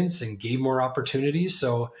experience and gave more opportunities.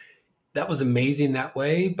 So that was amazing that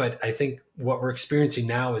way. But I think what we're experiencing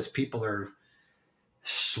now is people are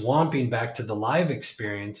swamping back to the live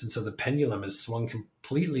experience. And so the pendulum has swung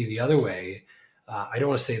completely the other way. I don't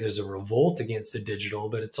want to say there's a revolt against the digital,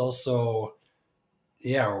 but it's also,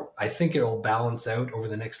 yeah, I think it'll balance out over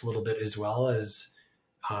the next little bit as well as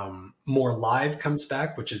more live comes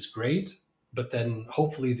back, which is great. But then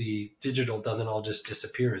hopefully the digital doesn't all just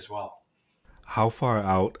disappear as well. How far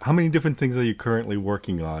out, how many different things are you currently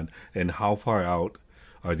working on, and how far out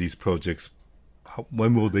are these projects?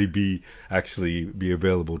 When will they be actually be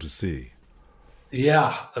available to see?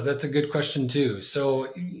 Yeah, that's a good question too. So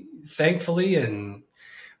thankfully, and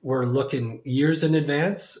we're looking years in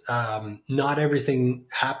advance. Not everything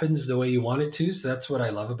happens the way you want it to. So that's what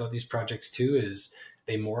I love about these projects too, is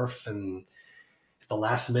they morph, and at the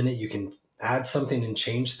last minute you can add something and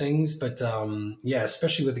change things. But yeah,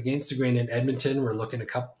 especially with Against the Grain in Edmonton, we're looking a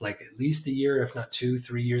couple, like at least a year, if not 2,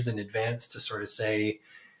 3 years in advance to sort of say,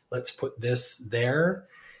 let's put this there.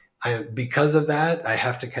 Because of that, I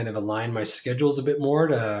have to kind of align my schedules a bit more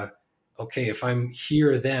to, okay, if I'm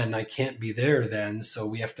here then, I can't be there then. So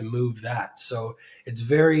we have to move that. So it's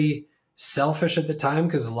very selfish at the time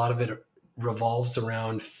because a lot of it revolves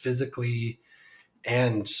around physically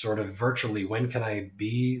and sort of virtually. When can I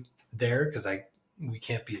be there? Because we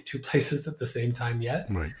can't be at two places at the same time yet.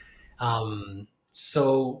 Right.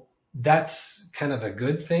 So that's kind of a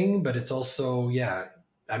good thing, but it's also, yeah,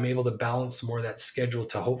 I'm able to balance more of that schedule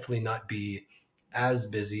to hopefully not be as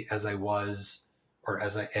busy as I was or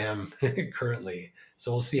as I am currently.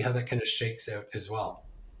 So we'll see how that kind of shakes out as well.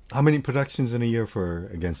 How many productions in a year for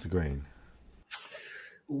Against the Grain?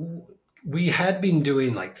 We had been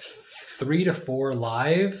doing like 3 to 4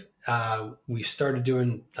 live. We started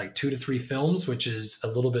doing like 2 to 3 films, which is a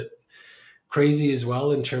little bit crazy as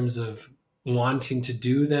well in terms of wanting to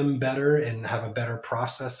do them better and have a better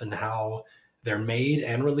process in how they're made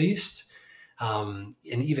and released. And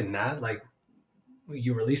even that, like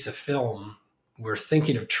you release a film, we're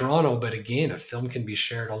thinking of Toronto, but again, a film can be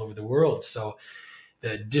shared all over the world. So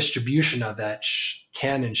the distribution of that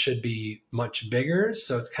can and should be much bigger.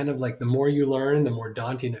 So it's kind of like the more you learn, the more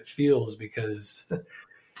daunting it feels because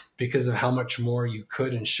of how much more you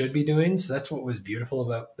could and should be doing. So that's what was beautiful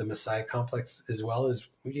about the Messiah Complex as well, is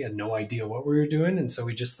we had no idea what we were doing. And so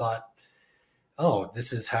we just thought, oh,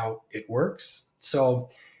 this is how it works. So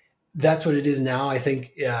that's what it is now. I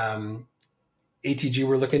think ATG,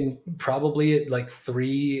 we're looking probably at like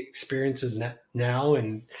 3 experiences now,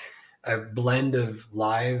 and a blend of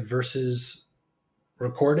live versus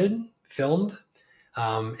recorded, filmed.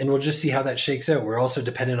 And we'll just see how that shakes out. We're also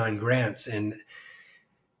dependent on grants, and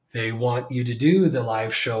they want you to do the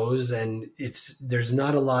live shows, and there's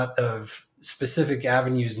not a lot of specific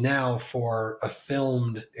avenues now for a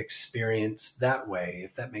filmed experience that way,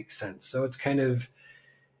 if that makes sense. So it's kind of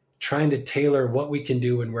trying to tailor what we can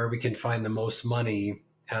do and where we can find the most money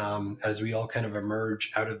as we all kind of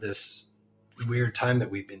emerge out of this weird time that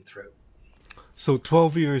we've been through. So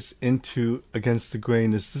 12 years into Against the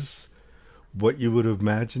Grain, is this what you would have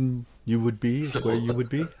imagined you would be, where you would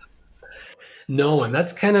be? No, and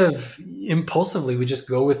that's kind of impulsively, we just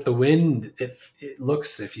go with the wind.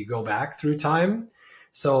 If you go back through time.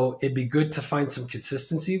 So it'd be good to find some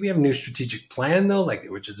consistency. We have a new strategic plan though,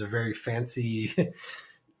 which is a very fancy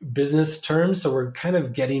business term. So we're kind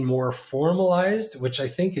of getting more formalized, which I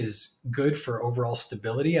think is good for overall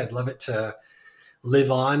stability. I'd love it to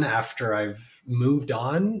live on after I've moved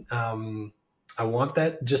on. I want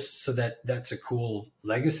that just so that that's a cool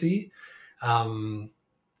legacy.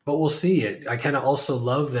 But we'll see. I kind of also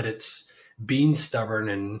love that it's being stubborn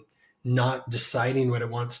and not deciding what it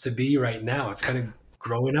wants to be right now. It's kind of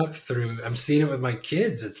growing up through, I'm seeing it with my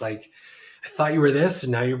kids. It's like, I thought you were this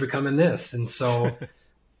and now you're becoming this. And so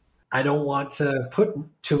I don't want to put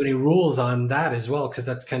too many rules on that as well, because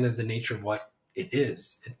that's kind of the nature of what it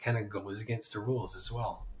is. It kind of goes against the rules as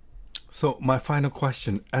well. So my final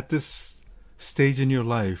question, at this stage in your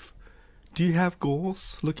life, do you have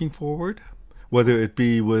goals looking forward? Whether it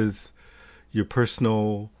be with your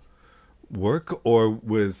personal work or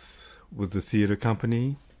with the theater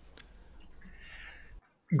company?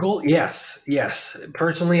 Goal, yes, yes.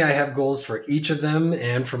 Personally, I have goals for each of them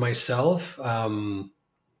and for myself.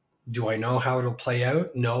 Do I know how it'll play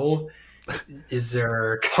out? No. Is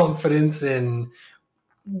there confidence in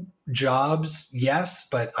jobs? Yes,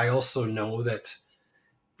 but I also know that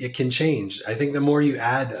it can change. I think the more you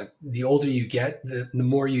add, the older you get, the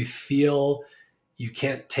more you feel you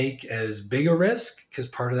can't take as big a risk, because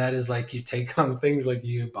part of that is like you take on things like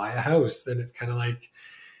you buy a house and it's kind of like,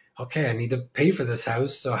 okay, I need to pay for this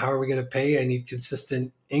house. So how are we going to pay? I need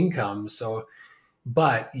consistent income. So,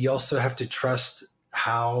 but you also have to trust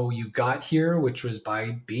how you got here, which was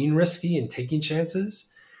by being risky and taking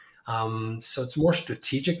chances. So it's more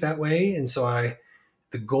strategic that way. And so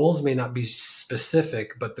the goals may not be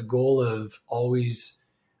specific, but the goal of always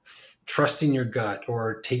trusting your gut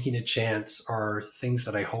or taking a chance are things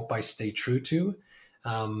that I hope I stay true to.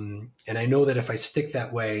 And I know that if I stick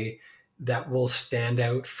that way, that will stand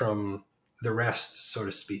out from the rest, so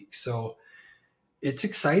to speak. So it's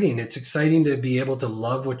exciting. It's exciting to be able to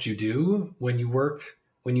love what you do when you work,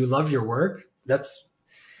 when you love your work. That's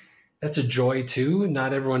a joy too.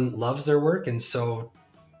 Not everyone loves their work. And so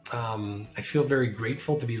I feel very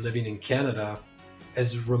grateful to be living in Canada,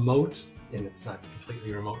 as remote, and it's not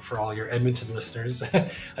completely remote for all your Edmonton listeners.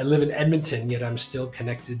 I live in Edmonton, yet I'm still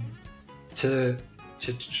connected to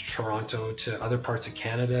Toronto, to other parts of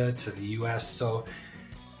Canada, to the US. So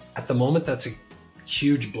at the moment, that's a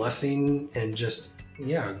huge blessing, and just,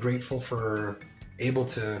 yeah, grateful for able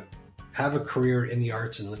to have a career in the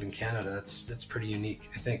arts and live in Canada. That's pretty unique,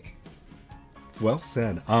 I think. Well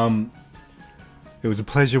said. It was a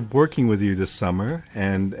pleasure working with you this summer,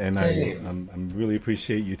 and I really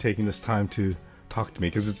appreciate you taking this time to talk to me,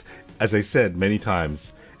 because it's, as I said many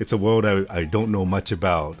times, it's a world I don't know much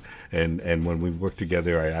about, and when we worked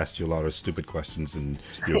together, I asked you a lot of stupid questions, and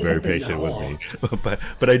you're very patient with me.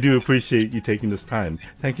 But I do appreciate you taking this time.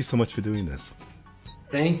 Thank you so much for doing this.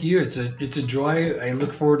 Thank you. It's a joy. I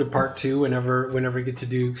look forward to part two whenever we get to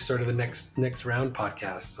do sort of the next round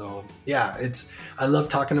podcast. So yeah, I love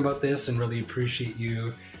talking about this and really appreciate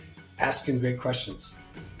you asking great questions.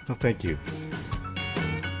 Well, thank you.